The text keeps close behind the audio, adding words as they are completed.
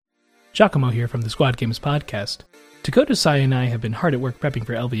Giacomo here from the Squad Games podcast. Dakota, Sai, and I have been hard at work prepping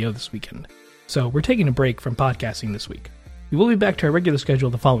for LVO this weekend, so we're taking a break from podcasting this week. We will be back to our regular schedule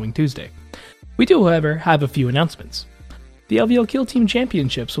the following Tuesday. We do, however, have a few announcements. The LVO Kill Team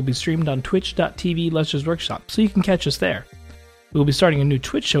Championships will be streamed on twitch.tv/Lester's Workshop, so you can catch us there. We will be starting a new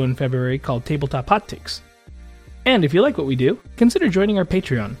Twitch show in February called Tabletop Hot Takes. And if you like what we do, consider joining our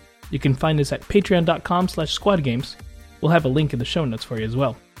Patreon. You can find us at patreon.com/squadgames. We'll have a link in the show notes for you as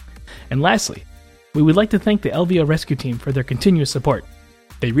well. And lastly, we would like to thank the LVO Rescue Team for their continuous support.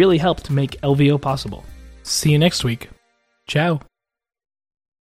 They really helped make LVO possible. See you next week. Ciao.